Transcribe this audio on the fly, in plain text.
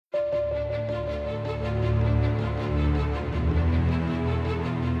Hi,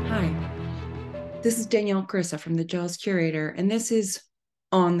 this is Danielle Carissa from the JEALOUS Curator, and this is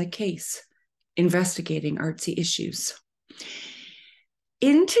On the Case, investigating artsy issues.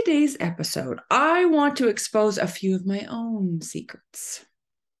 In today's episode, I want to expose a few of my own secrets.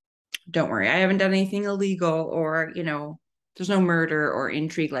 Don't worry, I haven't done anything illegal or, there's no murder or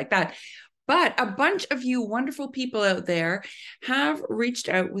intrigue like that. But a bunch of you wonderful people out there have reached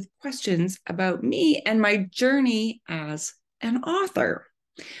out with questions about me and my journey as an author.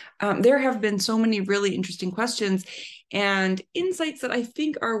 There have been so many really interesting questions and insights that I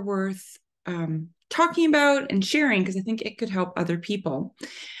think are worth talking about and sharing because I think it could help other people.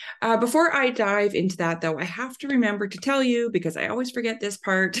 Before I dive into that, though, I have to remember to tell you, because I always forget this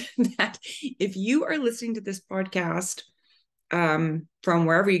part, that if you are listening to this podcast from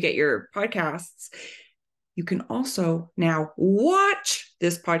wherever you get your podcasts, you can also now watch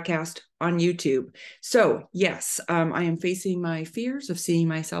this podcast on YouTube. So yes, I am facing my fears of seeing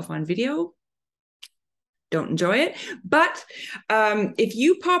myself on video. Don't enjoy it. But if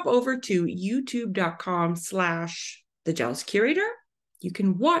you pop over to youtube.com/The Jealous Curator, you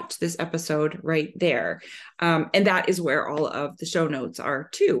can watch this episode right there. And that is where all of the show notes are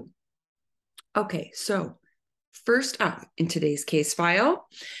too. Okay, so first up in today's case file,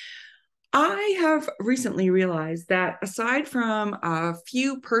 I have recently realized that aside from a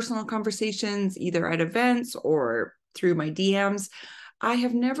few personal conversations, either at events or through my DMs, I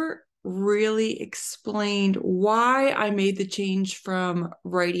have never really explained why I made the change from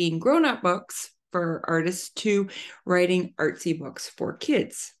writing grown-up books for artists to writing artsy books for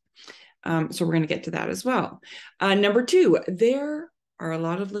kids. So we're going to get to that as well. Number two, there are a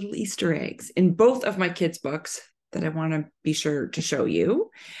lot of little Easter eggs in both of my kids' books that I want to be sure to show you.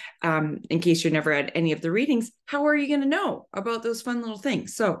 In case you've never had any of the readings, how are you going to know about those fun little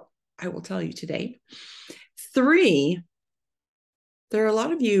things? So I will tell you today. Three, there are a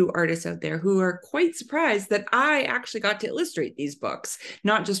lot of you artists out there who are quite surprised that I actually got to illustrate these books,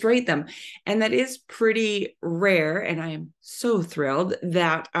 not just write them. And that is pretty rare. And I am so thrilled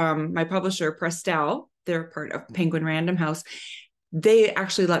that my publisher, Prestel, they're part of Penguin Random House, they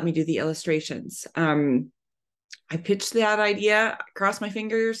actually let me do the illustrations. I pitched that idea, crossed my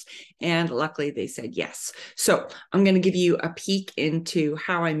fingers, and luckily they said yes. So I'm going to give you a peek into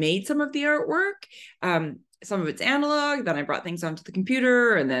how I made some of the artwork. Some of it's analog, then I brought things onto the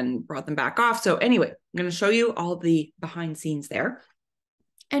computer and then brought them back off. So anyway, I'm going to show you all the behind scenes there.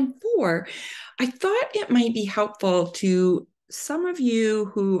 And four, I thought it might be helpful to some of you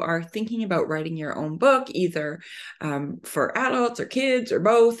who are thinking about writing your own book, either for adults or kids or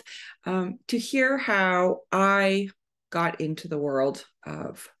both, to hear how I got into the world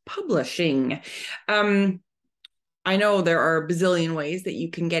of publishing. I know there are a bazillion ways that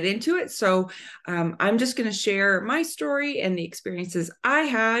you can get into it. So I'm just going to share my story and the experiences I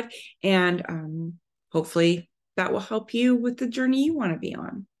had, and hopefully that will help you with the journey you want to be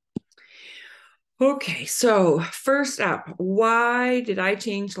on. Okay, so first up, why did I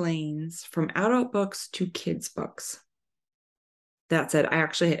change lanes from adult books to kids' books? That said, I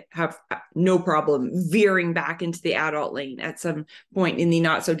actually have no problem veering back into the adult lane at some point in the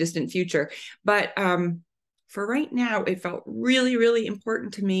not so distant future. But for right now, it felt really, really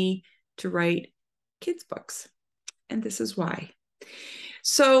important to me to write kids' books. And this is why.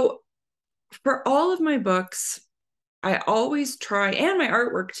 So for all of my books, I always try, and my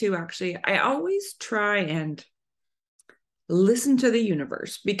artwork too, actually, I always try and listen to the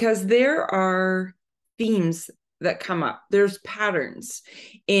universe because there are themes that come up. There's patterns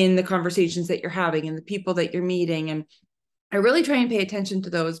in the conversations that you're having and the people that you're meeting. And I really try and pay attention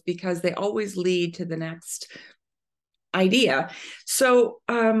to those because they always lead to the next idea. So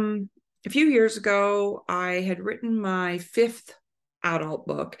a few years ago, I had written my fifth adult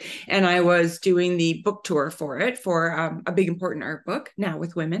book, and I was doing the book tour for it for a big important art book, Now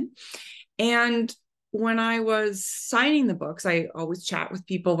with Women. And when I was signing the books, I always chat with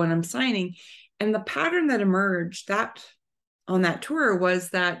people when I'm signing, and the pattern that emerged that on that tour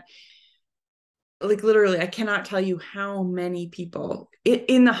was that, like, literally, I cannot tell you how many people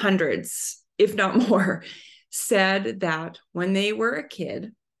in the hundreds, if not more, said that when they were a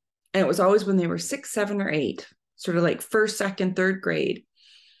kid, and it was always when they were 6, 7, or 8, sort of like first, second, third grade,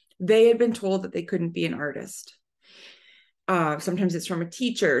 they had been told that they couldn't be an artist. Sometimes it's from a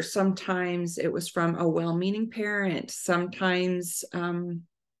teacher. Sometimes it was from a well-meaning parent. Sometimes,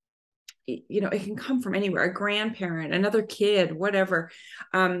 it can come from anywhere, a grandparent, another kid, whatever,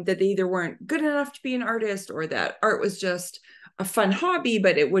 that they either weren't good enough to be an artist or that art was just a fun hobby,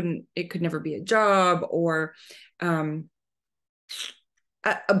 but it could never be a job, or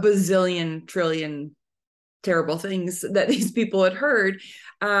a bazillion trillion terrible things that these people had heard.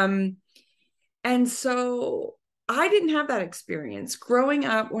 And so I didn't have that experience. Growing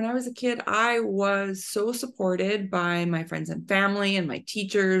up, when I was a kid, I was so supported by my friends and family and my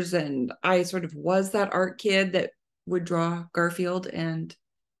teachers. And I sort of was that art kid that would draw Garfield and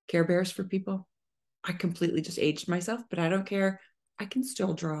Care Bears for people. I completely just aged myself, but I don't care. I can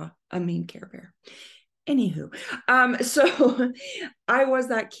still draw a mean Care Bear. Anywho, so I was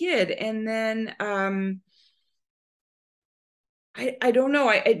that kid. And then I don't know.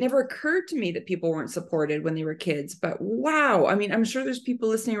 It never occurred to me that people weren't supported when they were kids, but wow. I mean, I'm sure there's people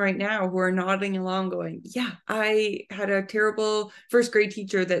listening right now who are nodding along going, yeah, I had a terrible first grade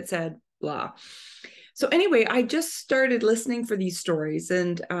teacher that said blah. So anyway, I just started listening for these stories,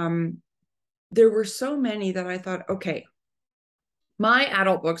 and there were so many that I thought, okay, my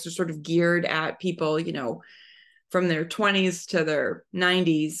adult books are sort of geared at people, from their 20s to their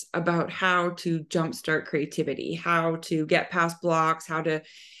 90s, about how to jumpstart creativity, how to get past blocks, how to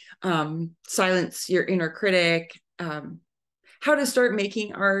silence your inner critic, how to start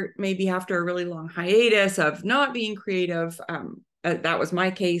making art maybe after a really long hiatus of not being creative. That was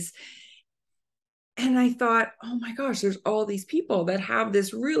my case. And I thought, oh my gosh, there's all these people that have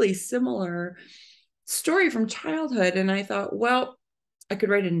this really similar story from childhood. And I thought, well, I could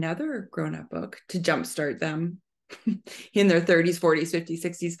write another grown-up book to jumpstart them in their 30s, 40s, 50s,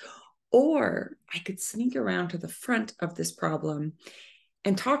 60s, or I could sneak around to the front of this problem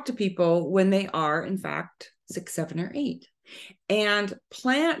and talk to people when they are, in fact, 6, 7, or 8, and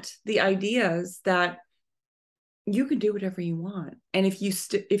plant the ideas that you can do whatever you want. And if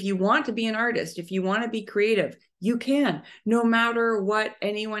you want to be an artist, if you want to be creative, you can, no matter what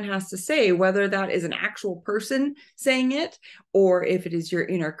anyone has to say, whether that is an actual person saying it, or if it is your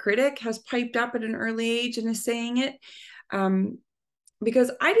inner critic has piped up at an early age and is saying it.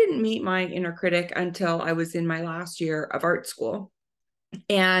 Because I didn't meet my inner critic until I was in my last year of art school.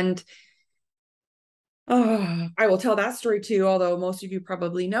 And I will tell that story too, although most of you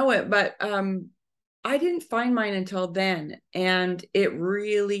probably know it, but I didn't find mine until then. And it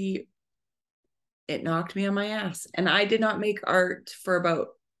knocked me on my ass. And I did not make art for about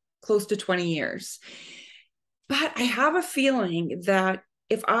close to 20 years. But I have a feeling that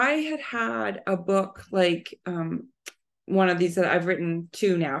if I had had a book like one of these that I've written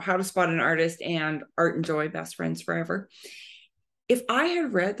 2 now, How to Spot an Artist and Art and Joy, Best Friends Forever, if I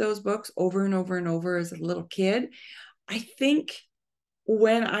had read those books over and over and over as a little kid, I think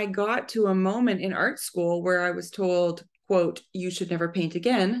when I got to a moment in art school where I was told, quote, you should never paint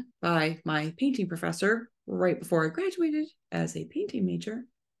again by my painting professor right before I graduated as a painting major.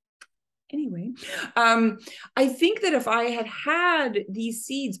 Anyway, I think that if I had had these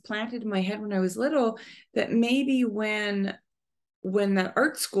seeds planted in my head when I was little, that maybe when that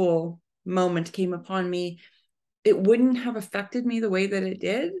art school moment came upon me, it wouldn't have affected me the way that it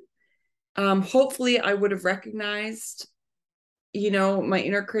did. Hopefully I would have recognized, my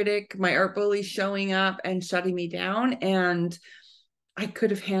inner critic, my art bully showing up and shutting me down, and I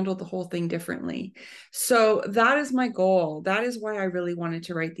could have handled the whole thing differently. So that is my goal. That is why I really wanted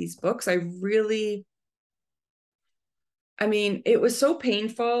to write these books. It was so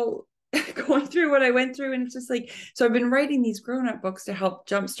painful going through what I went through. And it's just like, so I've been writing these grown-up books to help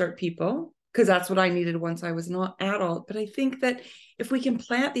jumpstart people, because that's what I needed once I was an adult. But I think that if we can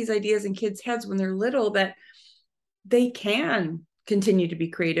plant these ideas in kids' heads when they're little, that they can continue to be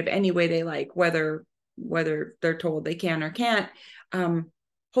creative any way they like, whether they're told they can or can't.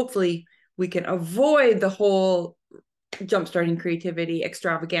 Hopefully we can avoid the whole jumpstarting creativity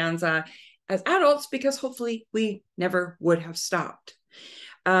extravaganza as adults, because hopefully we never would have stopped.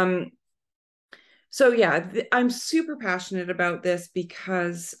 So yeah, I'm super passionate about this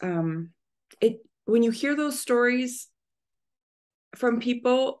because when you hear those stories from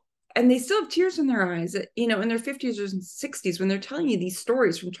people and they still have tears in their eyes, in their 50s or 60s, when they're telling you these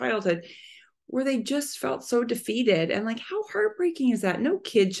stories from childhood where they just felt so defeated, and like, how heartbreaking is that? No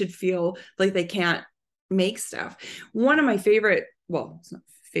kid should feel like they can't make stuff. One of my favorite, well, it's not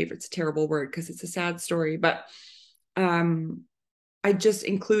favorite, it's a terrible word because it's a sad story, but I just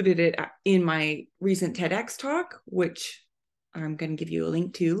included it in my recent TEDx talk, which I'm going to give you a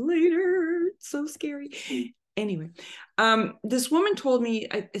link to later. It's so scary. Anyway, this woman told me,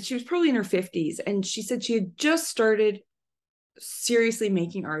 she was probably in her 50s, and she said she had just started seriously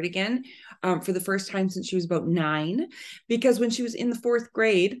making art again for the first time since she was about 9, because when she was in the 4th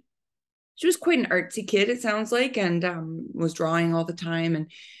grade, she was quite an artsy kid, it sounds like, and was drawing all the time. And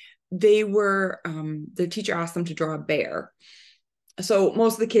the teacher asked them to draw a bear. So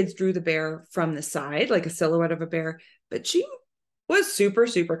most of the kids drew the bear from the side, like a silhouette of a bear, but she was super,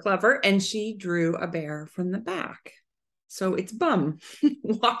 super clever. And she drew a bear from the back. So it's Bum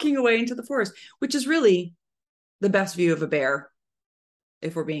walking away into the forest, which is really the best view of a bear,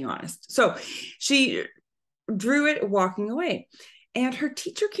 if we're being honest. So she drew it walking away. And her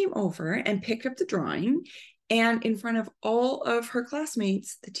teacher came over and picked up the drawing. And in front of all of her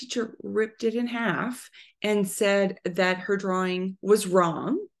classmates, the teacher ripped it in half and said that her drawing was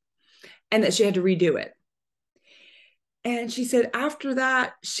wrong and that she had to redo it. And she said after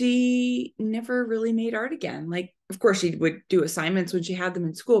that, she never really made art again. Like, of course, she would do assignments when she had them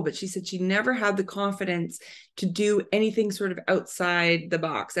in school, but she said she never had the confidence to do anything sort of outside the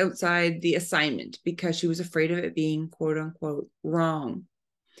box, outside the assignment, because she was afraid of it being quote unquote wrong.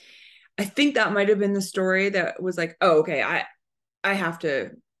 I think that might have been the story that was like, oh, okay, I have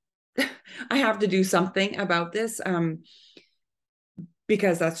to I have to do something about this,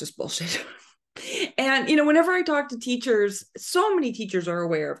 because that's just bullshit. And, you know, whenever I talk to teachers, so many teachers are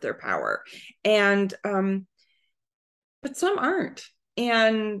aware of their power, and but some aren't.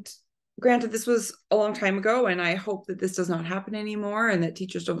 And granted, this was a long time ago, and I hope that this does not happen anymore and that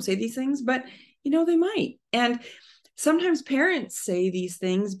teachers don't say these things, but, you know, they might. And sometimes parents say these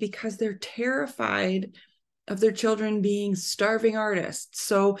things because they're terrified of their children being starving artists.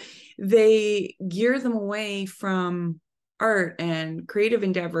 So they gear them away from art and creative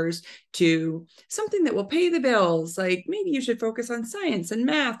endeavors to something that will pay the bills. Like, maybe you should focus on science and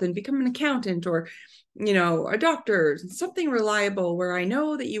math and become an accountant, or, you know, a doctor, something reliable where I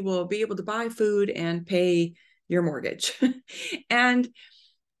know that you will be able to buy food and pay your mortgage. And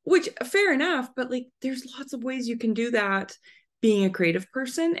which, fair enough, but like, there's lots of ways you can do that being a creative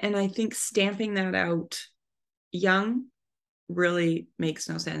person. And I think stamping that out young really makes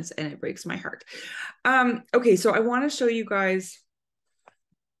no sense, and it breaks my heart. Okay, so I want to show you guys.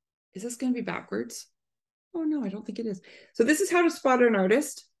 Is this going to be backwards? Oh no, I don't think it is. So this is how to spot an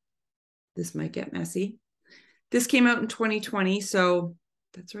artist. This might get messy. This came out in 2020, so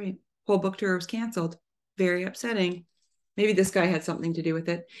that's right. Whole book tour was canceled. Very upsetting. Maybe this guy had something to do with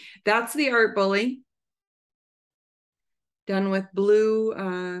it. That's the Art Bully, done with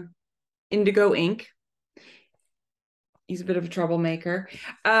blue indigo ink. He's a bit of a troublemaker.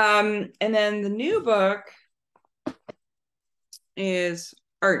 And then the new book is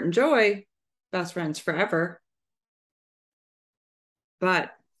Art and Joy, Best Friends Forever.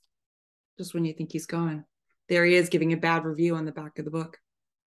 But just when you think he's gone, there he is giving a bad review on the back of the book.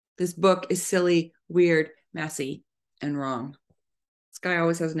 This book is silly, weird, messy, and wrong. This guy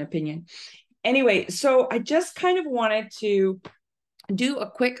always has an opinion. Anyway, so I just kind of wanted to do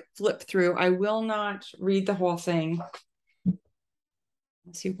a quick flip through. I will not read the whole thing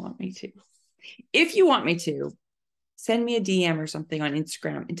unless you want me to. If you want me to, send me a DM or something on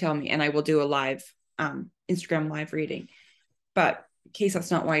Instagram and tell me, and I will do a live Instagram live reading. But in case that's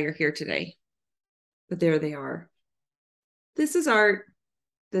not why you're here today. But there they are. This is Art.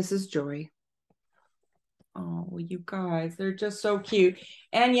 This is Joy. Oh, you guys, they're just so cute.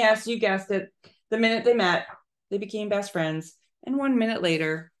 And yes, you guessed it. The minute they met, they became best friends. And 1 minute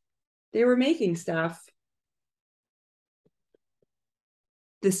later, they were making stuff.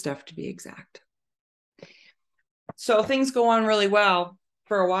 This stuff, to be exact. So things go on really well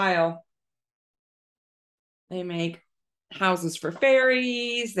for a while. They make houses for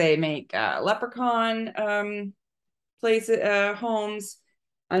fairies. They make leprechaun places, homes,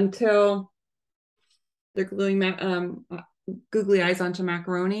 until they're gluing googly eyes onto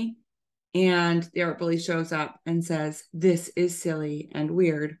macaroni. And the Art Bully shows up and says, "This is silly and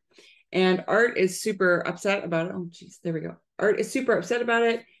weird." And Art is super upset about it. Oh, geez, there we go. Art is super upset about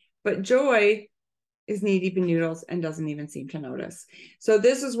it, but Joy is knee deep in noodles and doesn't even seem to notice. So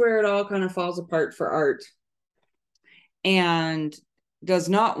this is where it all kind of falls apart for Art, and does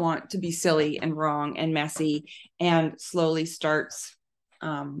not want to be silly and wrong and messy, and slowly starts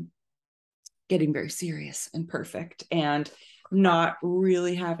getting very serious and perfect, and not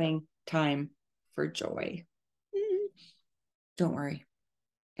really having time for Joy. Don't worry,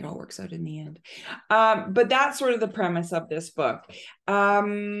 it all works out in the end. But that's sort of the premise of this book.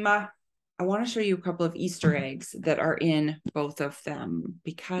 I want to show you a couple of Easter eggs that are in both of them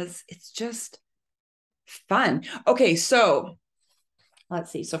because it's just fun. Okay, so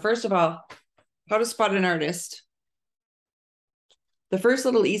let's see. So first of all, how to spot an artist. The first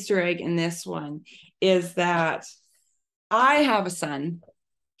little Easter egg in this one is that I have a son.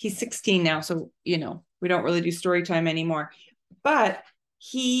 He's 16 now, so, you know, we don't really do story time anymore. But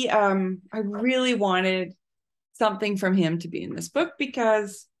I really wanted something from him to be in this book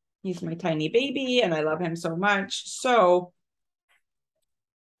because he's my tiny baby and I love him so much. So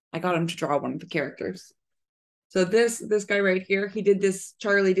I got him to draw one of the characters. So this guy right here,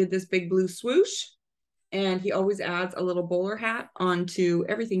 Charlie did this big blue swoosh, and he always adds a little bowler hat onto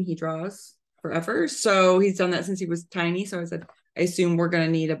everything he draws forever. So he's done that since he was tiny. So I said, I assume we're going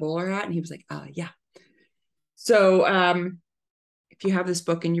to need a bowler hat. And he was like, yeah. So if you have this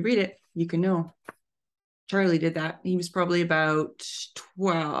book and you read it, you can know Charlie did that. He was probably about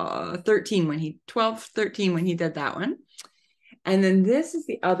 13 when he did that one. And then this is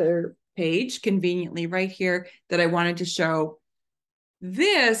the other page conveniently right here that I wanted to show.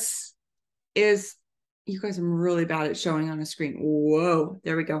 This is, you guys, I'm really bad at showing on a screen. Whoa,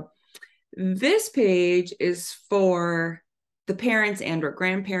 there we go. This page is for the parents and or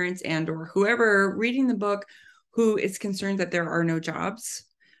grandparents and or whoever reading the book who is concerned that there are no jobs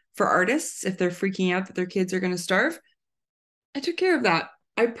for artists if they're freaking out that their kids are going to starve. I took care of that.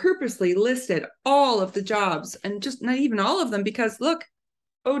 I purposely listed all of the jobs, and just not even all of them, because look,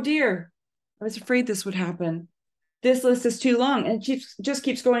 oh dear, I was afraid this would happen. This list is too long and it just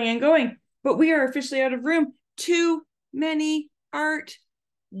keeps going and going. But we are officially out of room. Too many art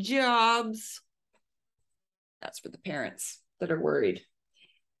jobs. That's for the parents that are worried.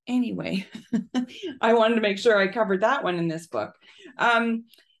 Anyway, I wanted to make sure I covered that one in this book. And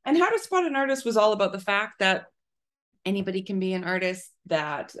How to Spot an Artist was all about the fact that anybody can be an artist,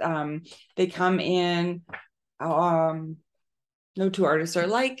 that they come in, no two artists are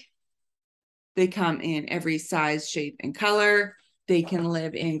alike. They come in every size, shape, and color. They can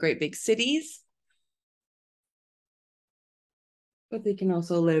live in great big cities, but they can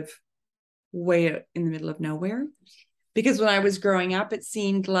also live way in the middle of nowhere. Because when I was growing up, it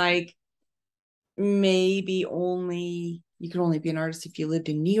seemed like maybe you could only be an artist if you lived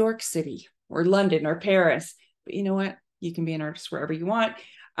in New York City or London or Paris. But you know what? You can be an artist wherever you want.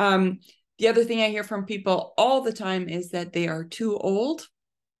 The other thing I hear from people all the time is that they are too old.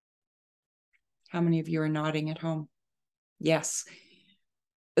 How many of you are nodding at home? Yes.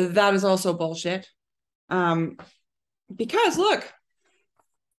 That is also bullshit. Because look,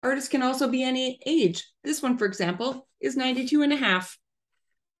 artists can also be any age. This one, for example, is 92 and a half.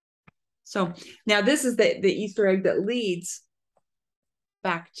 So now this is the Easter egg that leads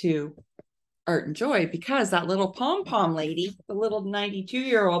back to Art and Joy, because that little pom-pom lady, the little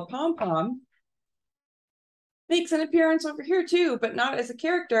 92-year-old pom-pom, makes an appearance over here too, but not as a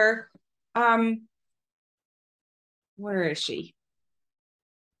character. Where is she?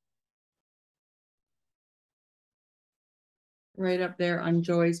 Right up there on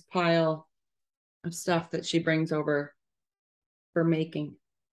Joy's pile of stuff that she brings over for making.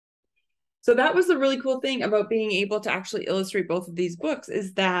 So that was the really cool thing about being able to actually illustrate both of these books,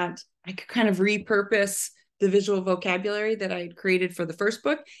 is that I could kind of repurpose the visual vocabulary that I had created for the first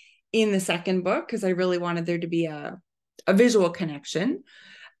book in the second book, because I really wanted there to be a visual connection.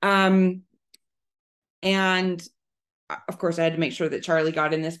 And of course, I had to make sure that Charlie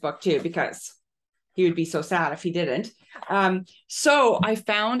got in this book too, because he would be so sad if he didn't. So I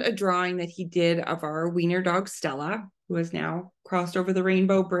found a drawing that he did of our wiener dog, Stella, who has now crossed over the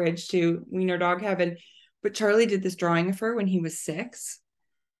rainbow bridge to wiener dog heaven. But Charlie did this drawing of her when he was 6.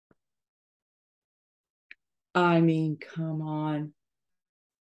 I mean, come on.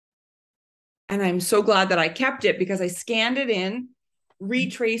 And I'm so glad that I kept it, because I scanned it in,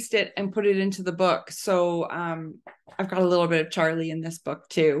 retraced it, and put it into the book. So I've got a little bit of Charlie in this book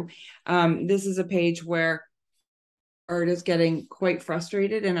too. This is a page where Art is getting quite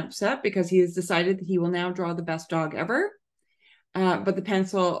frustrated and upset because he has decided that he will now draw the best dog ever. But the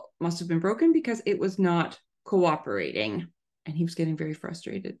pencil must have been broken because it was not cooperating, and he was getting very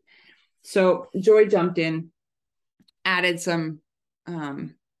frustrated. So Joy jumped in, added some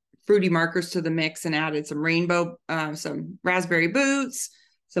fruity markers to the mix, and added some rainbow, some raspberry boots,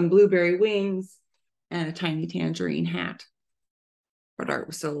 some blueberry wings, and a tiny tangerine hat. But Art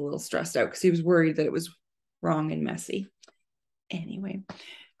was still a little stressed out because he was worried that it was wrong and messy. Anyway,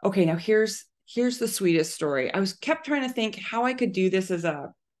 okay, now here's the sweetest story. I kept trying to think how I could do this as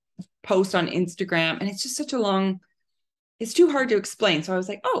a post on Instagram, and it's just it's too hard to explain. So I was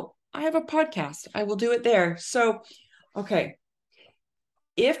like, oh, I have a podcast. I will do it there. So, okay.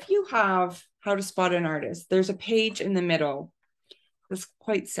 If you have How to Spot an Artist, there's a page in the middle that's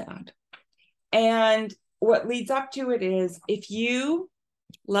quite sad. And what leads up to it is, if you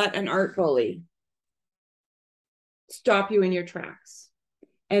let an art bully stop you in your tracks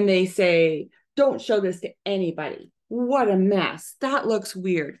and they say, don't show this to anybody. What a mess. That looks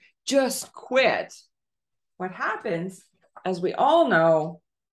weird. Just quit. What happens, as we all know,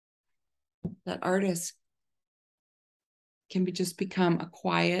 that artists can just become a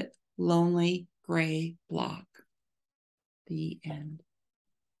quiet, lonely, gray block. The end.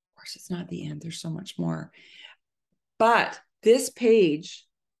 Of course, it's not the end. There's so much more. But this page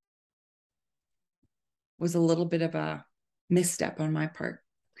was a little bit of a misstep on my part,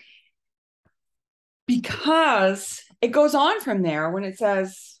 because it goes on from there when it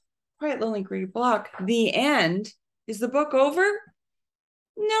says, Quiet Lonely Gray Block, the end. Is the book over?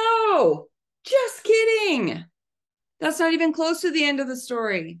 No, just kidding. That's not even close to the end of the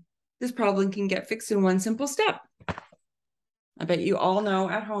story. This problem can get fixed in one simple step. I bet you all know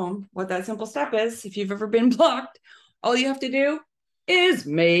at home what that simple step is. If you've ever been blocked, all you have to do is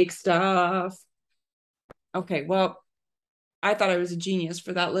make stuff. Okay, well, I thought I was a genius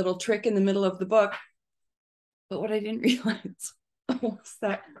for that little trick in the middle of the book. But what I didn't realize was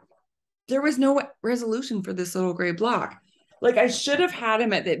that there was no resolution for this little gray block. Like, I should have had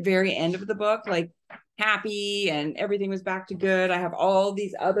him at the very end of the book, like happy and everything was back to good. I have all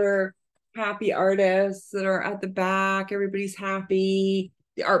these other happy artists that are at the back. Everybody's happy.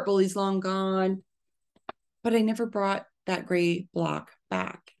 The art bully's long gone. But I never brought that gray block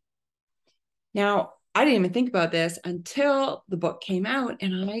back. Now, I didn't even think about this until the book came out,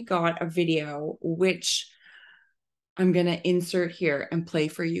 and I got a video, which I'm going to insert here and play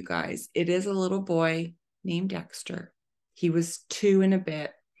for you guys. It is a little boy named Dexter. He was 2 and a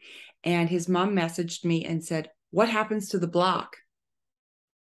bit. And his mom messaged me and said, "What happens to the block?"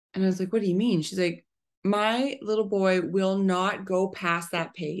 And I was like, "What do you mean?" She's like, "My little boy will not go past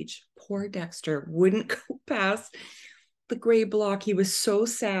that page." Poor Dexter wouldn't go past the gray block. He was so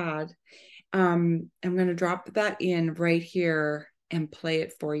sad. I'm going to drop that in right here and play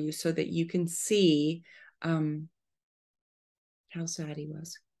it for you so that you can see how sad he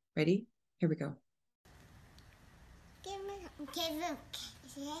was. Ready? Here we go. Give him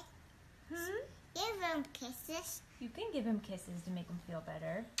kisses. Give him kisses. You can give him kisses to make him feel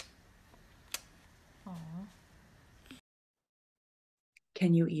better. Aww.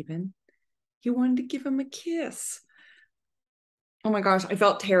 Can you even? He wanted to give him a kiss. Oh my gosh, I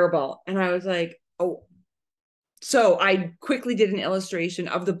felt terrible. And I was like, oh. So I quickly did an illustration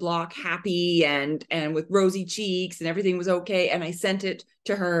of the block happy and with rosy cheeks and everything was okay. And I sent it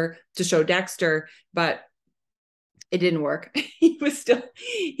to her to show Dexter, but it didn't work. He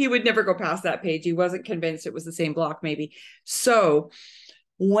would never go past that page. He wasn't convinced it was the same block maybe. So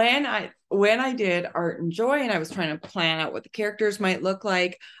when I did Art and Joy and I was trying to plan out what the characters might look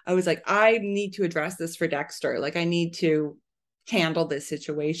like, I was like, I need to address this for Dexter. Like, I need to handle this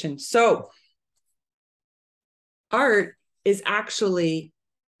situation. So Art is actually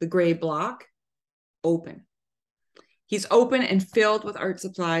the gray block open. He's open and filled with art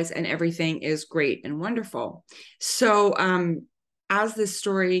supplies and everything is great and wonderful. So as this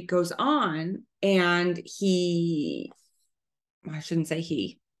story goes on, and I shouldn't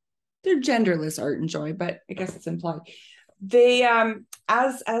say they're genderless, Art and Joy, but I guess it's implied. They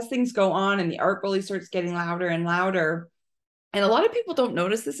as things go on and the art bully starts getting louder and louder, and a lot of people don't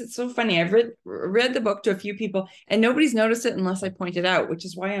notice this. It's so funny. I've read the book to a few people and nobody's noticed it unless I point it out, which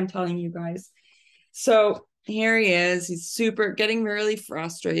is why I'm telling you guys. So here he is. He's getting really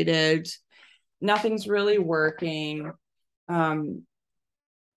frustrated. Nothing's really working. The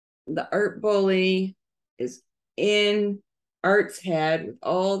art bully is in Art's head with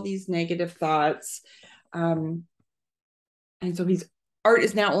all these negative thoughts. And so Art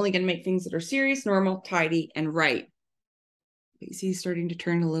is now only going to make things that are serious, normal, tidy, and right. You see, he's starting to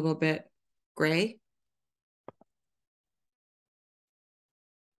turn a little bit gray.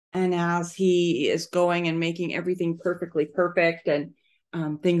 And as he is going and making everything perfectly perfect, and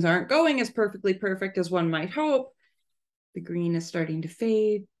things aren't going as perfectly perfect as one might hope, the green is starting to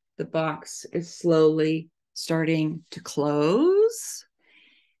fade. The box is slowly starting to close.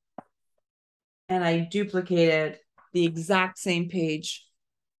 And I duplicated the exact same page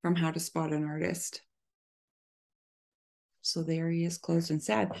from How to Spot an Artist. So there he is, closed and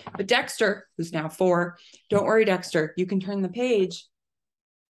sad. But Dexter, who's now 4, don't worry, Dexter, you can turn the page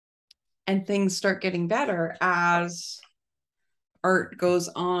and things start getting better as Art goes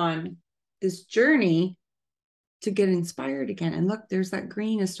on this journey to get inspired again. And look, there's that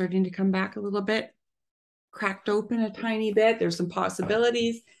green is starting to come back a little bit, cracked open a tiny bit. There's some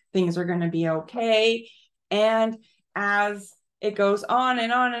possibilities. Things are going to be okay. And as it goes on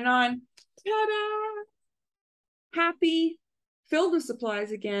and on and on, ta-da! Happy, filled with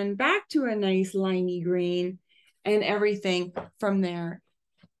supplies again, back to a nice limey green, and everything from there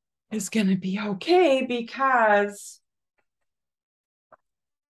is going to be okay, because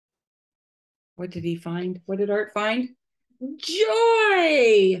what did he find? What did Art find?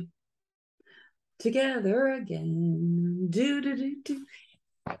 Joy! Together again. Do.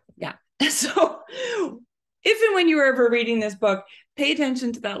 Yeah. So if and when you are ever reading this book, pay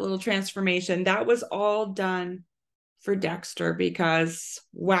attention to that little transformation. That was all done for Dexter because,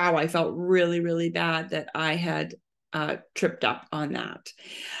 wow, I felt really, really bad that I had tripped up on that.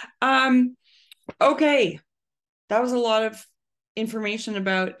 Okay, that was a lot of information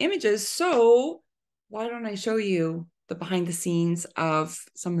about images. So why don't I show you the behind the scenes of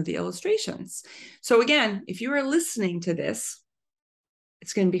some of the illustrations? So again, if you are listening to this,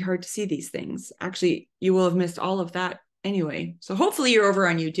 it's going to be hard to see these things. Actually, you will have missed all of that anyway. So hopefully you're over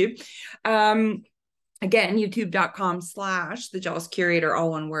on YouTube. Again, youtube.com/the Jealous Curator, all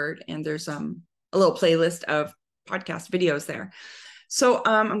one word. And there's a little playlist of podcast videos there. So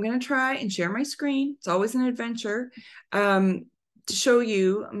I'm going to try and share my screen. It's always an adventure to show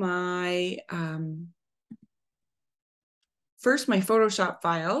you my, first, my Photoshop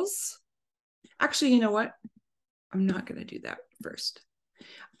files. Actually, you know what? I'm not going to do that first.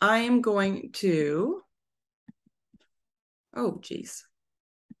 I am going to, oh, geez.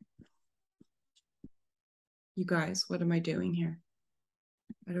 You guys, what am I doing here?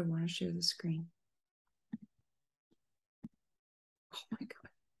 I don't want to share the screen. Oh my God.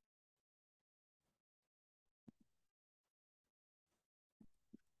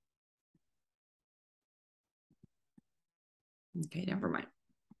 Okay, never mind.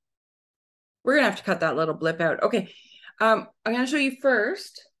 We're going to have to cut that little blip out. Okay, I'm going to show you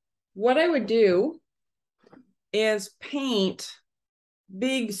first. What I would do is paint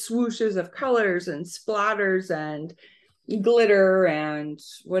big swooshes of colors and splatters and glitter and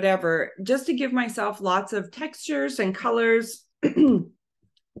whatever, just to give myself lots of textures and colors to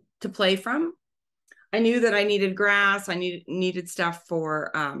play from. I knew that I needed grass. I needed stuff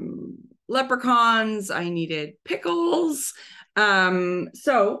for leprechauns. I needed pickles.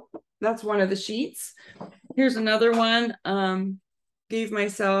 So that's one of the sheets. Here's another one. Gave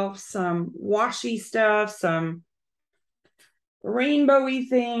myself some washy stuff, some rainbowy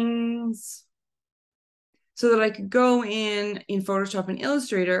things, so that I could go in Photoshop and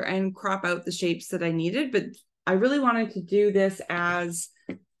Illustrator and crop out the shapes that I needed. But I really wanted to do this as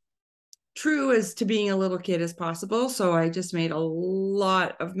true as to being a little kid as possible. So I just made a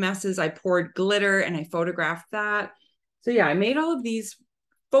lot of messes. I poured glitter and I photographed that. So yeah, I made all of these,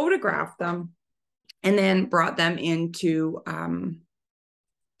 photographed them, and then brought them into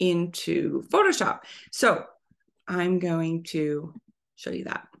Photoshop. So I'm going to show you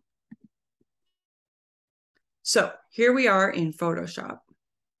that. So here we are in Photoshop.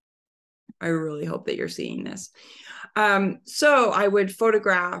 I really hope that you're seeing this. So I would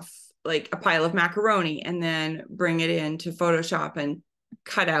photograph like a pile of macaroni and then bring it into Photoshop and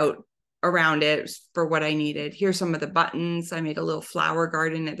cut out around it for what I needed. Here's some of the buttons. I made a little flower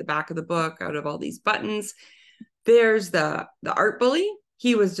garden at the back of the book out of all these buttons. There's the art bully.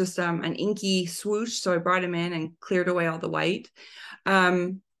 He was just an inky swoosh, so I brought him in and cleared away all the white.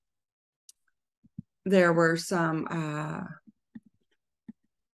 There were some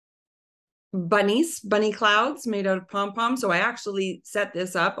bunny clouds made out of pom-poms. So I actually set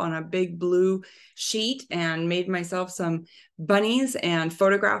this up on a big blue sheet and made myself some bunnies and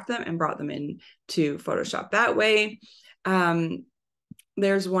photographed them and brought them in to Photoshop that way.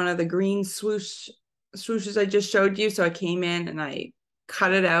 There's one of the green swooshes I just showed you. So I came in and I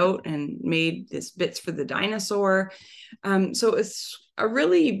cut it out and made this bits for the dinosaur. So it's a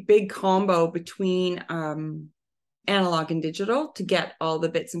really big combo between analog and digital to get all the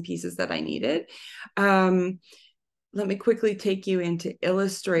bits and pieces that I needed. Let me quickly take you into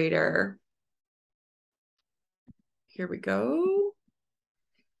Illustrator. Here we go.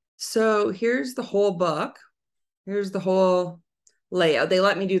 So here's the whole book. Here's the whole layout. They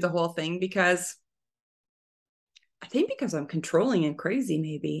let me do the whole thing because I think because I'm controlling and crazy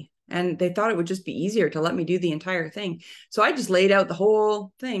maybe. And they thought it would just be easier to let me do the entire thing. So I just laid out the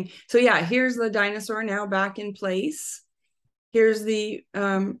whole thing. So yeah, here's the dinosaur now back in place. Here's the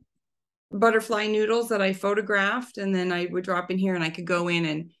butterfly noodles that I photographed. And then I would drop in here and I could go in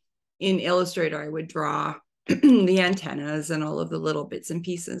and in Illustrator, I would draw the antennas and all of the little bits and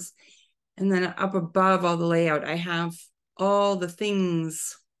pieces. And then up above all the layout, I have all the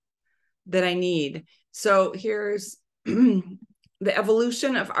things that I need. So here's the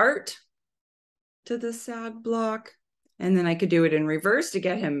evolution of art to the sad block. And then I could do it in reverse to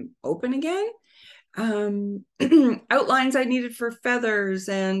get him open again. Outlines I needed for feathers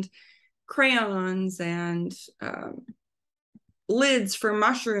and crayons and lids for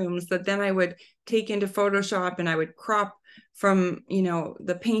mushrooms that then I would take into Photoshop and I would crop from, you know,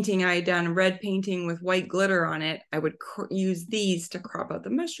 the painting I had done, red painting with white glitter on it. I would use these to crop out the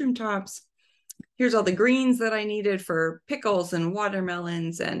mushroom tops. Here's all the greens that I needed for pickles and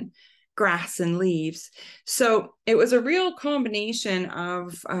watermelons and grass and leaves. So it was a real combination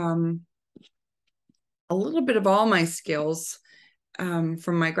of a little bit of all my skills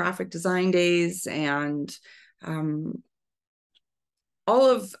from my graphic design days, and all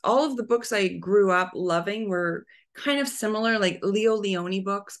of the books I grew up loving were kind of similar, like Leo Leone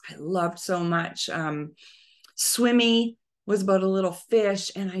books. I loved so much. Swimmy was about a little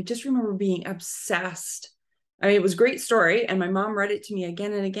fish, and I just remember being obsessed. I mean, it was a great story, and my mom read it to me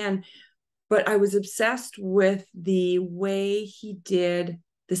again and again, but I was obsessed with the way he did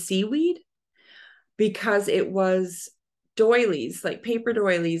the seaweed, because it was doilies, like paper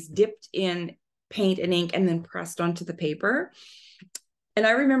doilies dipped in paint and ink and then pressed onto the paper. And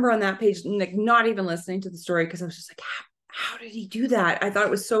I remember on that page, like, not even listening to the story, because I was just like, how did he do that? I thought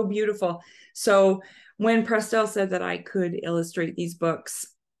it was so beautiful. So when Prestel said that I could illustrate these books,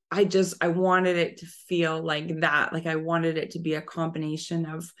 I wanted it to feel like that. Like, I wanted it to be a combination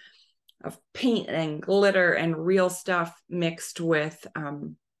of paint and glitter and real stuff mixed with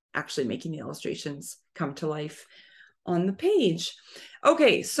actually making the illustrations come to life on the page.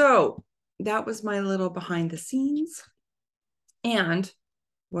 Okay, so that was my little behind the scenes. And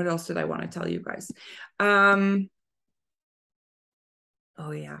what else did I want to tell you guys? Oh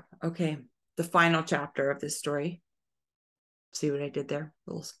yeah, okay. The final chapter of this story. See what I did there?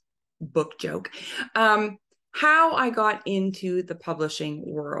 A little book joke. How I got into the publishing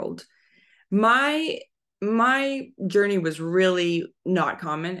world. My journey was really not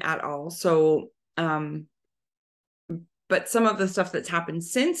common at all. So, but some of the stuff that's happened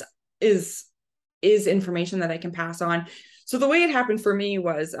since is information that I can pass on. So the way it happened for me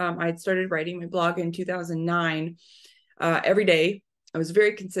was I'd started writing my blog in 2009 every day. I was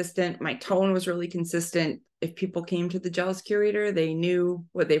very consistent. My tone was really consistent. If people came to the JEALOUS Curator, they knew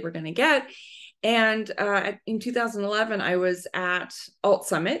what they were going to get. And in 2011, I was at Alt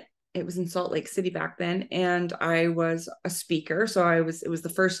Summit. It was in Salt Lake City back then. And I was a speaker. So it was the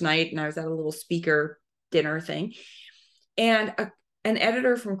first night, and I was at a little speaker dinner thing. And an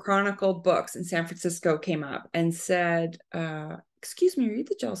editor from Chronicle Books in San Francisco came up and said, excuse me, are you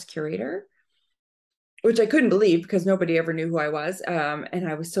the JEALOUS Curator? Which I couldn't believe, because nobody ever knew who I was. And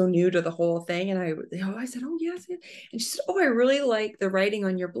I was so new to the whole thing. And I said, oh, yes. And she said, oh, I really like the writing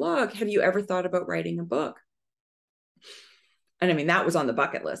on your blog. Have you ever thought about writing a book? And I mean, that was on the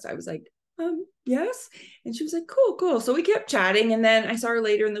bucket list. I was like, yes. And she was like, cool. So we kept chatting. And then I saw her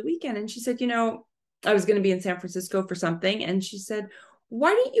later in the weekend, and she said, I was going to be in San Francisco for something. And she said,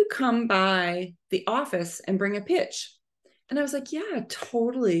 why don't you come by the office and bring a pitch? And I was like, yeah,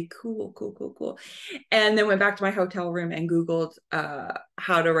 totally. Cool. And then went back to my hotel room and Googled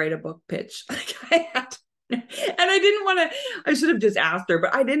how to write a book pitch. And I didn't want to, I should have just asked her,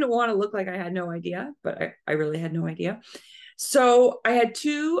 but I didn't want to look like I had no idea, but I really had no idea. So I had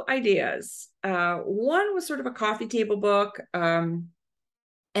two ideas. One was sort of a coffee table book. And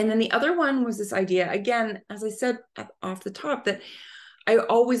then the other one was this idea, again, as I said off the top, that I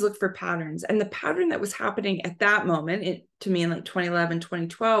always look for patterns. And the pattern that was happening at that moment, to me in like 2011,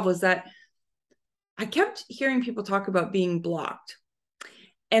 2012, was that I kept hearing people talk about being blocked.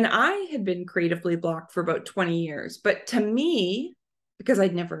 And I had been creatively blocked for about 20 years. But to me, because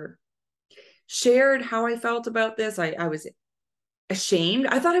I'd never shared how I felt about this, I was ashamed.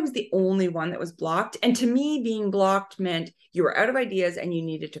 I thought I was the only one that was blocked. And to me, being blocked meant you were out of ideas and you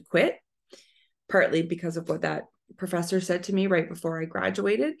needed to quit, partly because of what that professor said to me right before I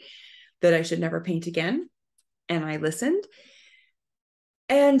graduated, that I should never paint again. And I listened.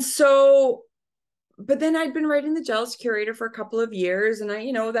 And so, but then I'd been writing the JEALOUS Curator for a couple of years, and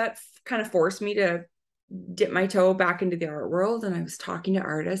that kind of forced me to dip my toe back into the art world. And I was talking to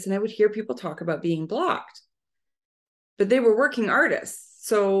artists, and I would hear people talk about being blocked, but they were working artists.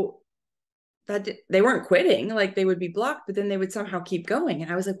 So that they weren't quitting, like they would be blocked, but then they would somehow keep going.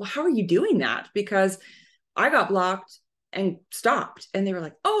 And I was like, well, how are you doing that? Because I got blocked and stopped. And they were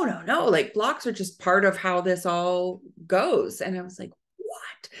like, oh, no, like blocks are just part of how this all goes. And I was like,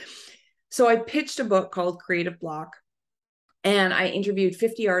 what? So I pitched a book called Creative Block, and I interviewed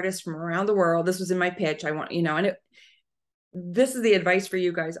 50 artists from around the world. This was in my pitch. This is the advice for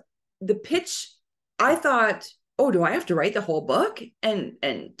you guys. The pitch, I thought, oh, do I have to write the whole book and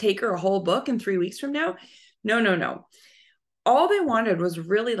take her a whole book in 3 weeks from now? No. All they wanted was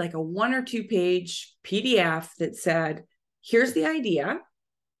really like a 1 or 2 page PDF that said, here's the idea.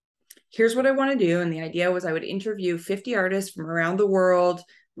 Here's what I want to do. And the idea was I would interview 50 artists from around the world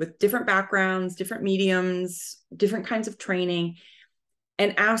with different backgrounds, different mediums, different kinds of training,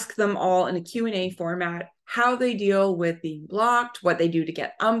 and ask them all in a Q&A format how they deal with being blocked, what they do to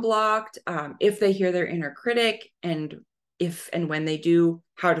get unblocked, if they hear their inner critic, and if and when they do,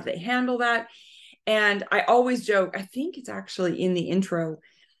 how do they handle that? And I always joke, I think it's actually in the intro,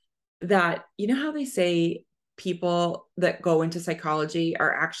 that, you know how they say people that go into psychology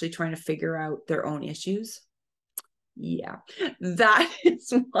are actually trying to figure out their own issues? Yeah, that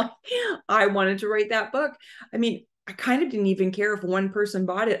is why I wanted to write that book. I mean, I kind of didn't even care if one person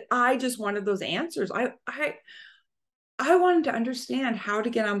bought it. I just wanted those answers. I wanted to understand how to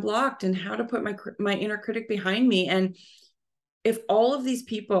get unblocked and how to put my inner critic behind me. And if all of these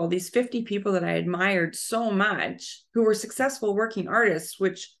people, these 50 people that I admired so much, who were successful working artists,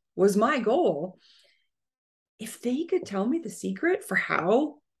 which was my goal, if they could tell me the secret for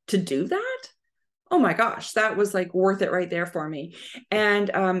how to do that, oh my gosh, that was like worth it right there for me.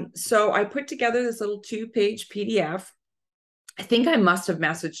 And so I put together this little 2-page PDF. I think I must have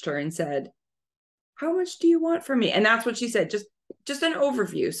messaged her and said, how much do you want from me? And that's what she said, just an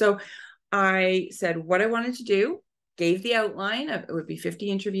overview. So I said what I wanted to do, gave the outline of it would be 50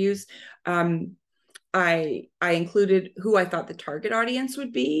 interviews. I included who I thought the target audience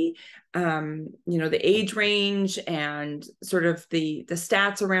would be, the age range and sort of the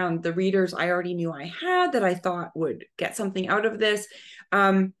stats around the readers I already knew I had that I thought would get something out of this.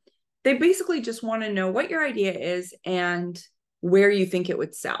 They basically just want to know what your idea is and where you think it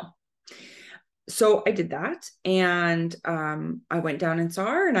would sell. So I did that, and I went down and saw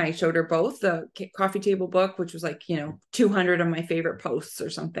her, and I showed her both the coffee table book, which was like 200 of my favorite posts or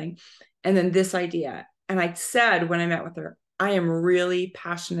something, and then this idea. And I said when I met with her, I am really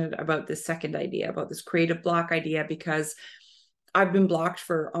passionate about this second idea, about this creative block idea, because I've been blocked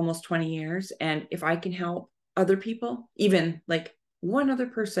for almost 20 years, and if I can help other people, even like one other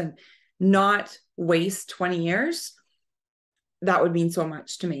person, not waste 20 years, that would mean so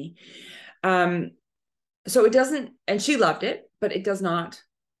much to me. So it doesn't, and she loved it, but it does not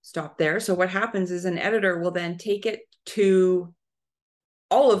stop there. So what happens is an editor will then take it to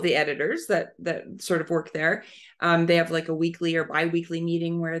all of the editors that sort of work there. They have like a weekly or bi-weekly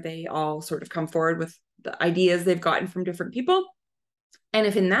meeting where they all sort of come forward with the ideas they've gotten from different people. And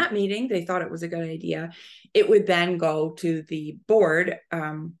if in that meeting they thought it was a good idea, it would then go to the board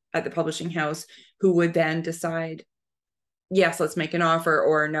at the publishing house, who would then decide, yes, let's make an offer,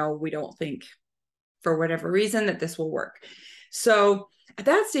 or no, we don't think for whatever reason that this will work. So at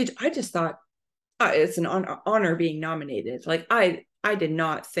that stage, I just thought, it's an honor being nominated. Like I did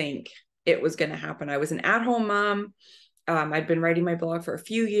not think it was going to happen. I was an at-home mom. I'd been writing my blog for a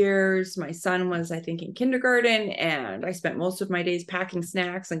few years. My son was, I think, in kindergarten, and I spent most of my days packing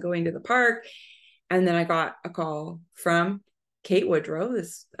snacks and going to the park. And then I got a call from Kate Woodrow,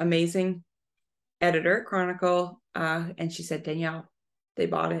 this amazing editor at Chronicle, and she said, Danielle, they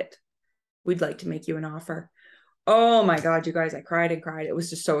bought it. We'd like to make you an offer. Oh my God, you guys, I cried and cried. It was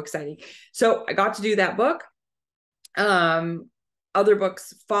just so exciting. So I got to do that book. Other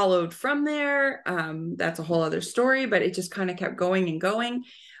books followed from there. That's a whole other story, but it just kind of kept going and going.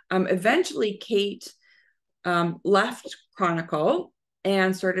 Eventually, Kate left Chronicle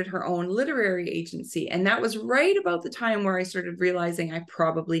and started her own literary agency. And that was right about the time where I started realizing I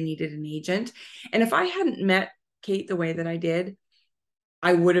probably needed an agent. And if I hadn't met Kate the way that I did,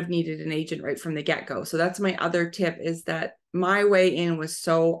 I would have needed an agent right from the get-go. So that's my other tip, is that my way in was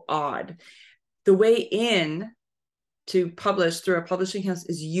so odd. The way in to publish through a publishing house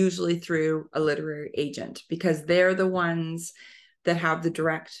is usually through a literary agent, because they're the ones that have the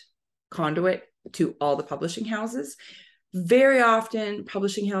direct conduit to all the publishing houses. Very often,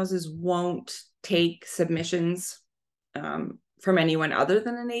 publishing houses won't take submissions from anyone other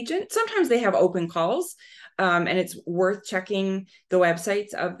than an agent. Sometimes they have open calls, and it's worth checking the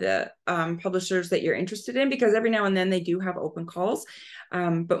websites of the publishers that you're interested in, because every now and then they do have open calls.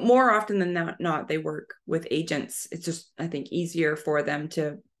 But more often than not, they work with agents. It's just, I think, easier for them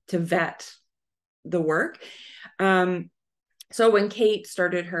to vet the work. So when Kate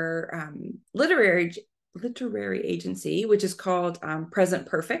started her literary agency, which is called Present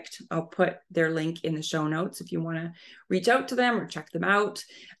Perfect, I'll put their link in the show notes if you want to reach out to them or check them out.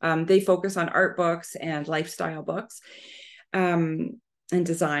 They focus on art books and lifestyle books, and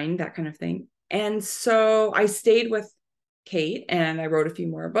design, that kind of thing. And so I stayed with Kate and I wrote a few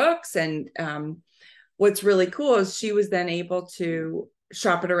more books. And what's really cool is she was then able to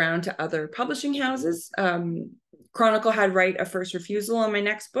shop it around to other publishing houses. Chronicle had right of first refusal on my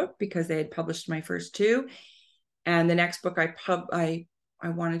next book because they had published my first two. And the next book I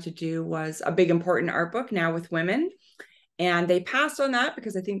wanted to do was a big important art book, Now with Women. And they passed on that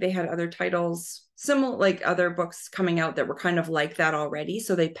because I think they had other titles, similar, like other books coming out that were kind of like that already.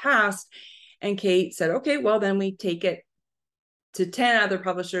 So they passed. And Kate said, okay, well, then we take it to 10 other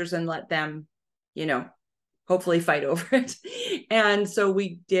publishers and let them, hopefully fight over it. And so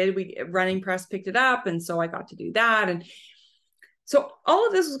we did. Running Press picked it up. And so I got to do that. And So all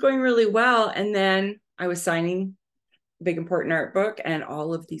of this was going really well. And then I was signing big important art book, and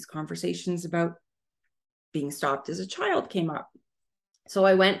all of these conversations about being stopped as a child came up. So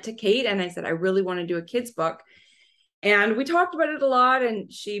I went to Kate and I said, I really want to do a kids book. And we talked about it a lot,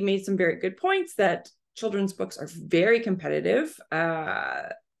 and she made some very good points that children's books are very competitive.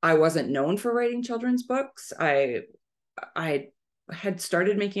 I wasn't known for writing children's books. I had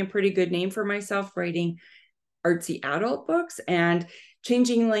started making a pretty good name for myself writing artsy adult books, and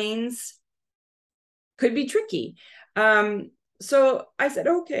changing lanes could be tricky. So I said,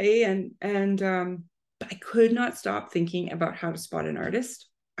 okay. And I could not stop thinking about how to spot an artist.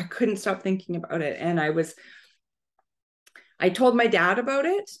 I couldn't stop thinking about it. And I told my dad about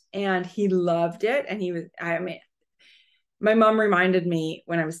it, and he loved it. And my mom reminded me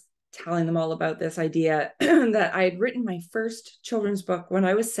when I was telling them all about this idea that I had written my first children's book when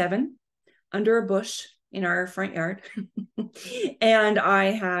I was 7 under a bush in our front yard. And I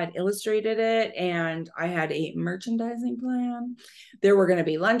had illustrated it, and I had a merchandising plan. There were going to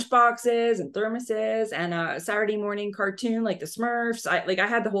be lunch boxes and thermoses and a Saturday morning cartoon like the Smurfs. I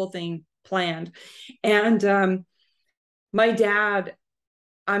had the whole thing planned. And my dad,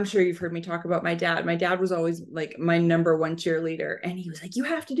 I'm sure you've heard me talk about my dad. My dad was always like my number one cheerleader, and he was like, you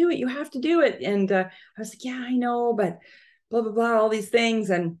have to do it. You have to do it. And I was like, yeah, I know, but blah, blah, blah, all these things.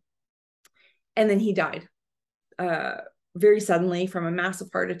 And then he died very suddenly from a massive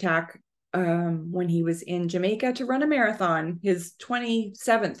heart attack when he was in Jamaica to run a marathon, his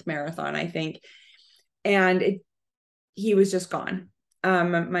 27th marathon, I think. And he was just gone.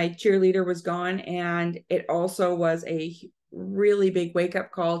 My cheerleader was gone. And it also was a really big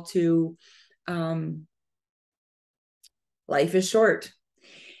wake-up call to life is short.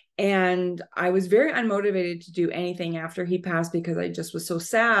 And I was very unmotivated to do anything after he passed because I just was so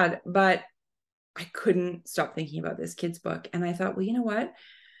sad. But I couldn't stop thinking about this kid's book. And I thought, well, you know what?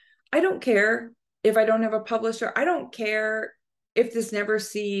 I don't care if I don't have a publisher. I don't care if this never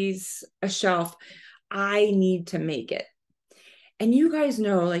sees a shelf. I need to make it. And you guys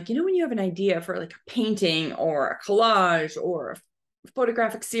know, like, when you have an idea for like a painting or a collage or a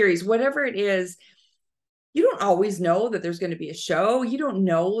photographic series, whatever it is, you don't always know that there's going to be a show. You don't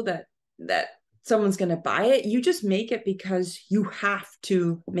know that someone's going to buy it. You just make it because you have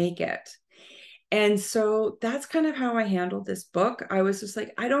to make it. And so that's kind of how I handled this book. I was just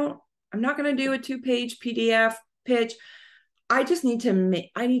like, I'm not going to do a 2-page PDF pitch. I just need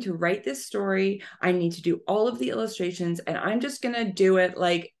I need to write this story. I need to do all of the illustrations, and I'm just going to do it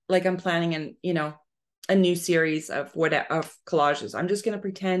like I'm planning a new series of collages. I'm just going to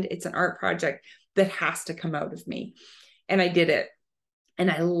pretend it's an art project that has to come out of me. And I did it, and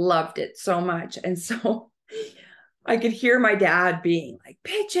I loved it so much. And so I could hear my dad being like,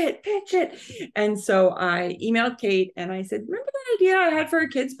 pitch it. And so I emailed Kate and I said, remember that idea I had for a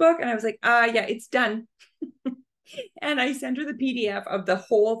kid's book? And I was like, yeah, it's done. And I sent her the PDF of the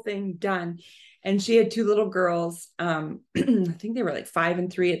whole thing done. And she had 2 little girls. I think they were like 5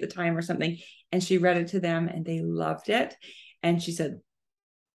 and 3 at the time or something. And she read it to them and they loved it. And she said,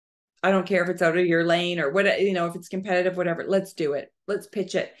 I don't care if it's out of your lane or what, if it's competitive, whatever, let's do it. Let's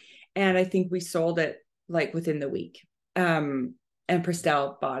pitch it. And I think we sold it like within the week. And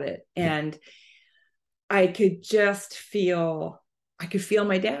Prestel bought it. And I could feel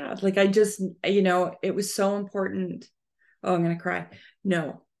my dad. Like it was so important. Oh, I'm going to cry.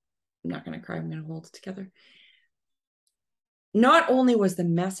 No, I'm not going to cry. I'm going to hold it together. Not only was the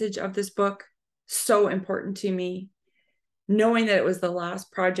message of this book so important to me, knowing that it was the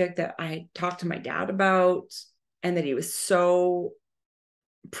last project that I talked to my dad about, and that he was so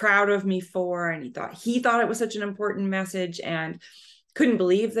proud of me for, and he thought it was such an important message, and couldn't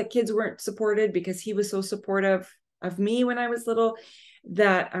believe that kids weren't supported because he was so supportive of me when I was little,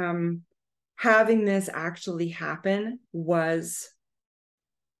 that having this actually happen was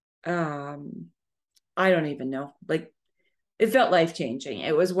I don't even know, like, it felt life-changing.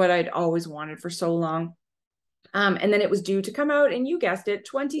 It was what I'd always wanted for so long. And then it was due to come out, and you guessed it,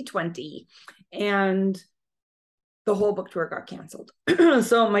 2020. And the whole book tour got canceled.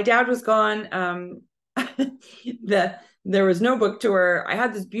 So my dad was gone. There was no book tour. I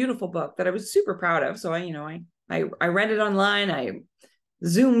had this beautiful book that I was super proud of. So I read it online. I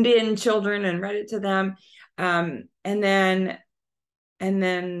zoomed in children and read it to them. And then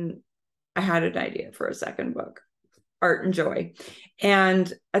I had an idea for a second book, Art and Joy.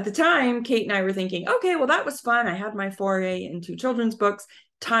 And at the time, Kate and I were thinking, okay, well, that was fun. I had my foray into children's books.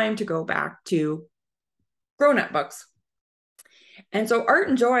 Time to go back to grown-up books. And so Art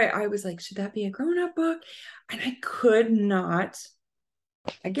and Joy, I was like, should that be a grown-up book? And I could not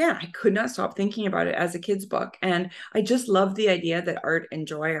again, I could not stop thinking about it as a kid's book. And I just love the idea that art and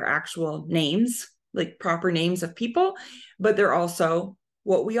joy are actual names, like proper names of people, but they're also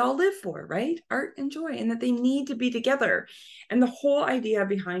what we all live for, right? Art and joy, and that they need to be together. And the whole idea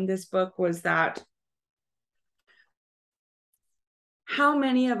behind this book was that how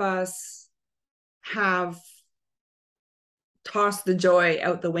many of us have tossed the joy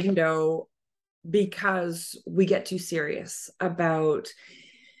out the window because we get too serious about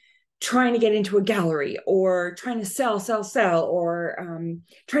trying to get into a gallery or trying to sell, or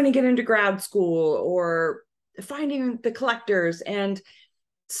trying to get into grad school or finding the collectors. And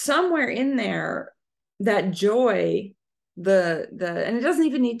somewhere in there, that joy, and it doesn't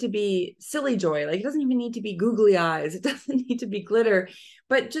even need to be silly joy, like it doesn't even need to be googly eyes, it doesn't need to be glitter,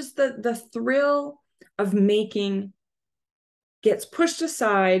 but just the thrill of making gets pushed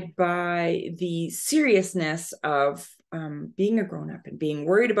aside by the seriousness of being a grown-up and being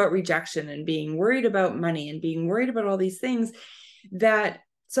worried about rejection and being worried about money and being worried about all these things, that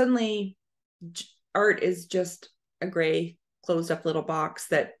suddenly art is just a gray closed up little box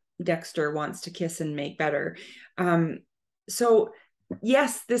that Dexter wants to kiss and make better. So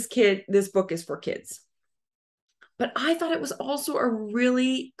yes, this book is for kids, but I thought it was also a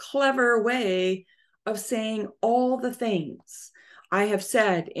really clever way of saying all the things I have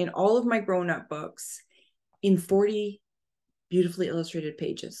said in all of my grown-up books in 40 beautifully illustrated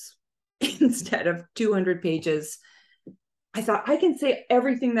pages instead of 200 pages. I thought I can say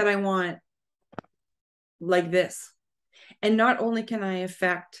everything that I want like this. And not only can I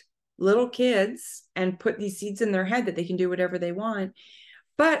affect little kids and put these seeds in their head that they can do whatever they want,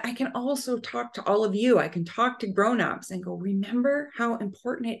 but I can also talk to all of you. I can talk to grown-ups and go, remember how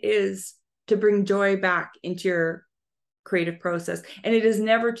important it is to bring joy back into your creative process. And it is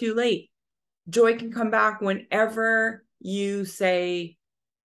never too late. Joy can come back whenever you say,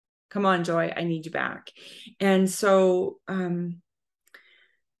 come on, Joy, I need you back. And so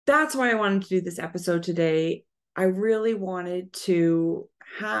that's why I wanted to do this episode today. I really wanted to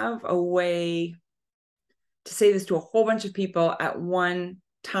have a way to say this to a whole bunch of people at one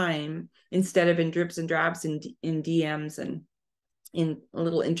time, instead of in dribs and drabs in DMs and in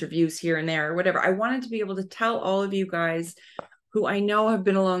little interviews here and there or whatever. I wanted to be able to tell all of you guys who I know have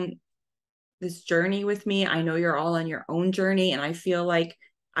been along this journey with me. I know you're all on your own journey, and I feel like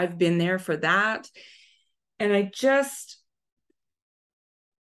I've been there for that. And I'm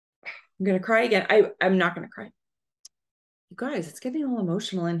going to cry again. I'm not going to cry. You guys, it's getting all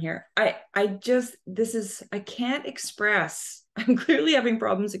emotional in here. I can't express. I'm clearly having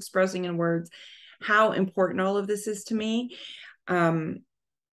problems expressing in words how important all of this is to me.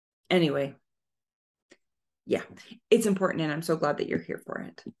 Anyway, yeah, it's important, and I'm so glad that you're here for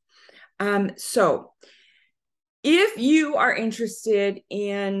it. So if you are interested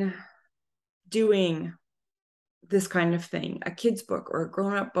in doing this kind of thing, a kid's book or a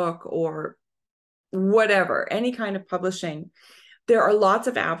grown-up book or whatever, any kind of publishing, there are lots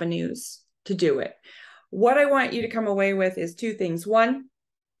of avenues to do it. What I want you to come away with is two things. One,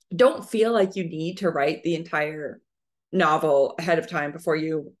 don't feel like you need to write the entire novel ahead of time before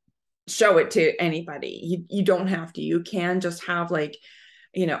you show it to anybody. You don't have to. You can just have like,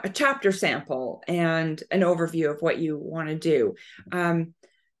 a chapter sample and an overview of what you want to do.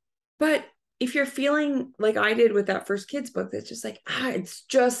 But if you're feeling like I did with that first kids book, that's just like, it's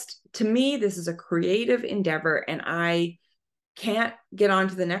just, to me, this is a creative endeavor, and I can't get on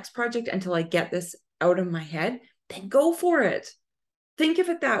to the next project until I get this out of my head, then go for it. Think of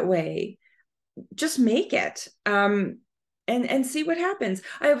it that way. Just make it. And see what happens.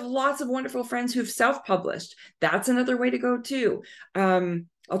 I have lots of wonderful friends who've self-published. That's another way to go too.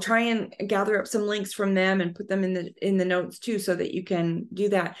 I'll try and gather up some links from them and put them in the notes too, so that you can do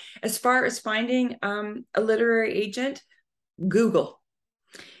that. As far as finding a literary agent, Google.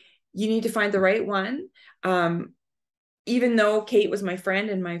 You need to find the right one. Even though Kate was my friend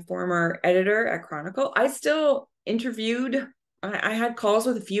and my former editor at Chronicle, I still interviewed. I had calls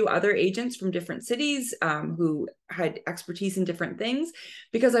with a few other agents from different cities who had expertise in different things,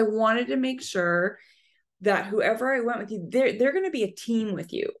 because I wanted to make sure that whoever I went with you, they're going to be a team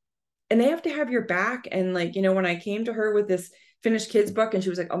with you, and they have to have your back. And like, when I came to her with this finished kids book and she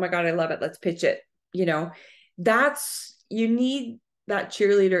was like, oh my God, I love it, let's pitch it. You need that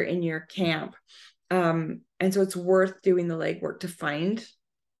cheerleader in your camp. And so it's worth doing the legwork to find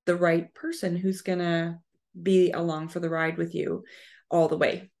the right person who's going to be along for the ride with you all the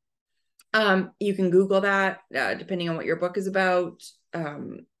way. You can Google that, depending on what your book is about.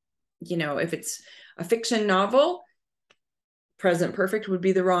 If it's a fiction novel, Present Perfect would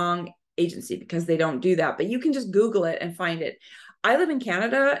be the wrong agency because they don't do that, but you can just Google it and find it. I live in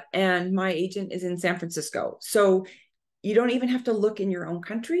Canada and my agent is in San Francisco. So you don't even have to look in your own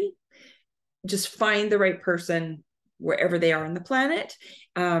country. Just find the right person wherever they are on the planet.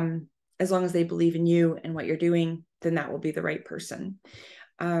 As long as they believe in you and what you're doing, then that will be the right person.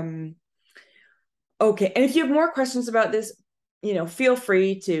 Okay. And if you have more questions about this, feel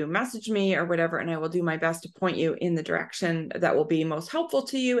free to message me or whatever, and I will do my best to point you in the direction that will be most helpful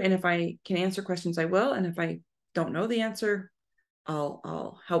to you. And if I can answer questions, I will. And if I don't know the answer,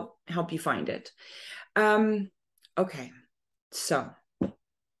 I'll help you find it. Okay. So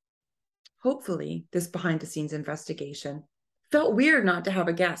hopefully this behind the scenes investigation felt weird not to have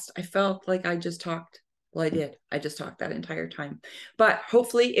a guest. I felt like I just talked. Well, I did. I just talked that entire time. But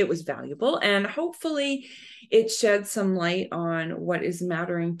hopefully it was valuable, and hopefully it shed some light on what is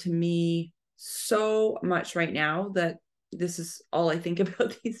mattering to me so much right now, that this is all I think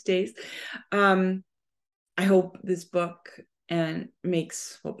about these days. I hope this book and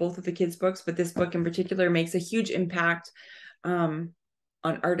makes, well, both of the kids' books, but this book in particular makes a huge impact on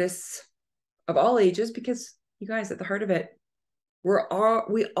artists of all ages, because you guys, at the heart of it,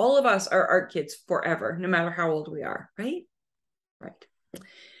 all of us are art kids forever, no matter how old we are, right? Right.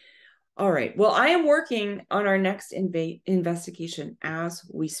 All right. Well, I am working on our next investigation as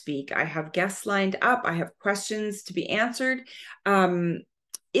we speak. I have guests lined up. I have questions to be answered.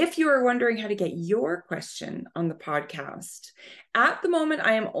 If you are wondering how to get your question on the podcast, at the moment,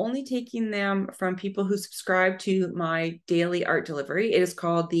 I am only taking them from people who subscribe to my daily art delivery. It is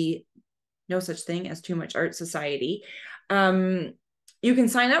called the No Such Thing as Too Much Art Society. You can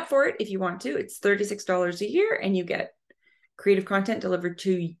sign up for it if you want to. It's $36 a year, and you get creative content delivered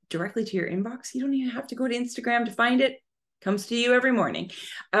directly to your inbox. You don't even have to go to Instagram to find it. It comes to you every morning.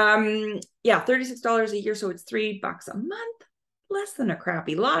 Yeah, $36 a year, so it's $3 a month, less than a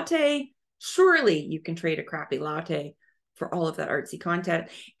crappy latte. Surely you can trade a crappy latte for all of that artsy content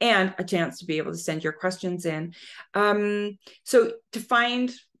and a chance to be able to send your questions in. So to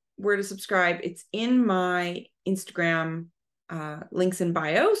find where to subscribe, it's in my Instagram links in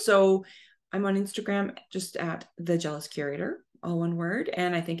bio. So I'm on Instagram just at The Jealous Curator, all one word.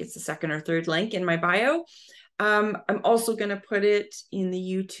 And I think it's the second or third link in my bio. I'm also going to put it in the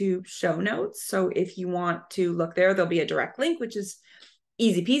YouTube show notes. So if you want to look there, there'll be a direct link, which is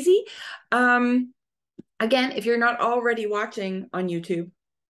easy peasy. Again, if you're not already watching on YouTube,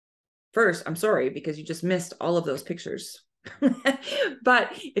 first, I'm sorry, because you just missed all of those pictures. But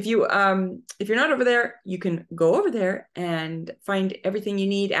if you're not over there, you can go over there and find everything you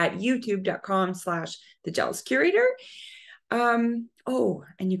need at youtube.com/The Jealous Curator. Oh,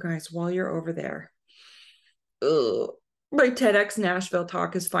 and you guys, while you're over there, my TEDx Nashville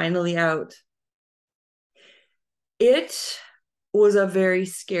talk is finally out. It was a very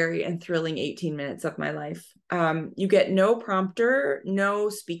scary and thrilling 18 minutes of my life. You get no prompter, no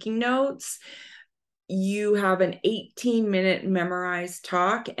speaking notes. You have an 18-minute memorized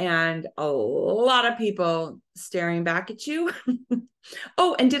talk and a lot of people staring back at you.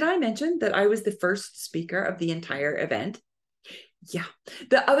 Oh, and did I mention that I was the first speaker of the entire event? Yeah.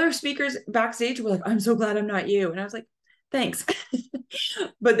 The other speakers backstage were like, I'm so glad I'm not you. And I was like, thanks.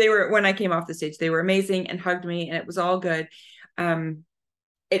 But when I came off the stage, they were amazing and hugged me, and it was all good.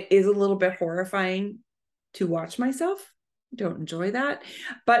 It is a little bit horrifying to watch myself. Don't enjoy that.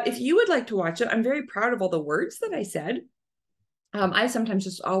 But if you would like to watch it, I'm very proud of all the words that I said. I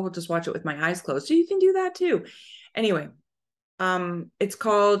sometimes will just watch it with my eyes closed. So you can do that too. Anyway, it's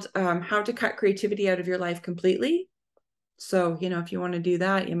called How to Cut Creativity Out of Your Life Completely. So, if you want to do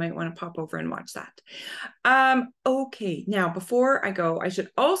that, you might want to pop over and watch that. Okay. Now, before I go, I should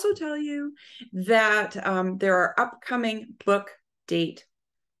also tell you that there are upcoming book date.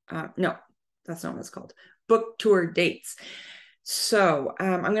 No, that's not what it's called. Book tour dates. So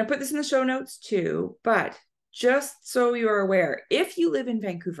I'm going to put this in the show notes too, but just so you are aware, if you live in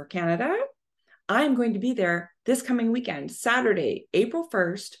Vancouver, Canada, I'm going to be there this coming weekend, Saturday, April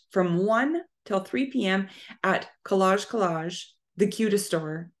 1st, from 1 till 3 p.m. at Collage, the cutest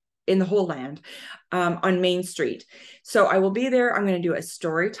store in the whole land, on Main Street. So I will be there. I'm going to do a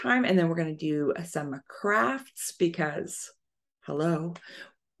story time, and then we're going to do some crafts, because hello,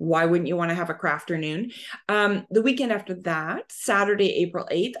 why wouldn't you want to have a craft afternoon? The weekend after that, Saturday, April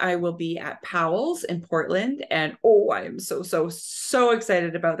 8th, I will be at Powell's in Portland. And I am so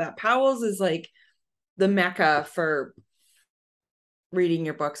excited about that. Powell's is like the mecca for reading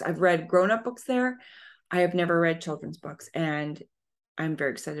your books. I've read grown-up books there. I have never read children's books, and I'm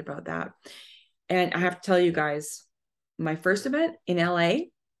very excited about that. And I have to tell you guys, my first event in LA,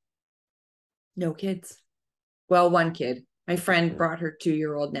 no kids. Well, one kid. My friend brought her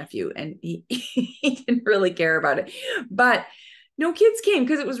 2-year-old nephew, and he didn't really care about it. But No kids came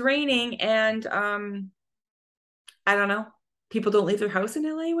because it was raining, and I don't know. People don't leave their house in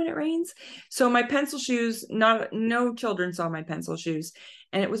LA when it rains. So my pencil shoes, no children saw my pencil shoes,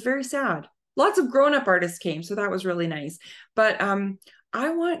 and it was very sad. Lots of grown-up artists came, so that was really nice. But I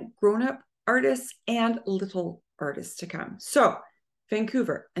want grown-up artists and little artists to come. So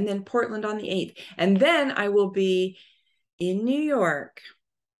Vancouver, and then Portland on the 8th. And then I will be in New York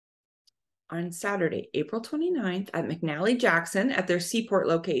on Saturday, April 29th at McNally Jackson at their Seaport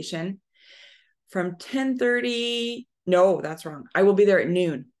location from 10:30. No, that's wrong. I will be there at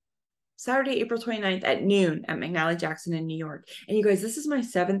noon. Saturday, April 29th at noon at McNally Jackson in New York. And you guys, this is my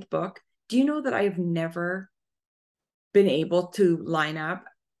 7th book. Do you know that I've never been able to line up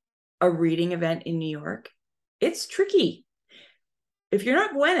a reading event in New York? It's tricky. If you're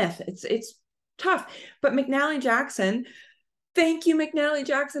not Gwyneth, it's tough. But McNally Jackson, thank you, McNally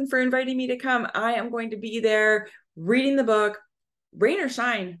Jackson, for inviting me to come. I am going to be there reading the book, rain or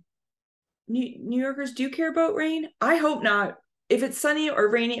shine. New Yorkers do care about rain. I hope not. If it's sunny or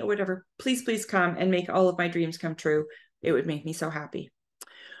rainy or whatever, please come and make all of my dreams come true. It would make me so happy.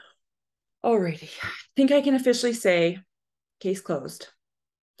 Alrighty, I think I can officially say case closed.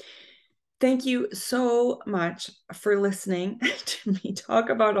 Thank you so much for listening to me talk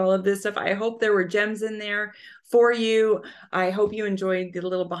about all of this stuff. I hope there were gems in there for you. I hope you enjoyed the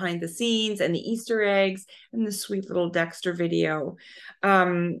little behind the scenes and the Easter eggs and the sweet little Dexter video.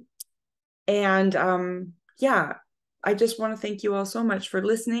 Yeah, I just want to thank you all so much for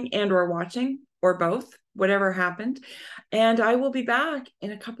listening and or watching, or both, whatever happened. And I will be back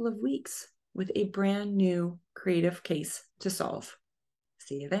in a couple of weeks with a brand new creative case to solve.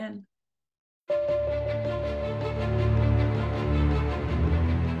 See you then.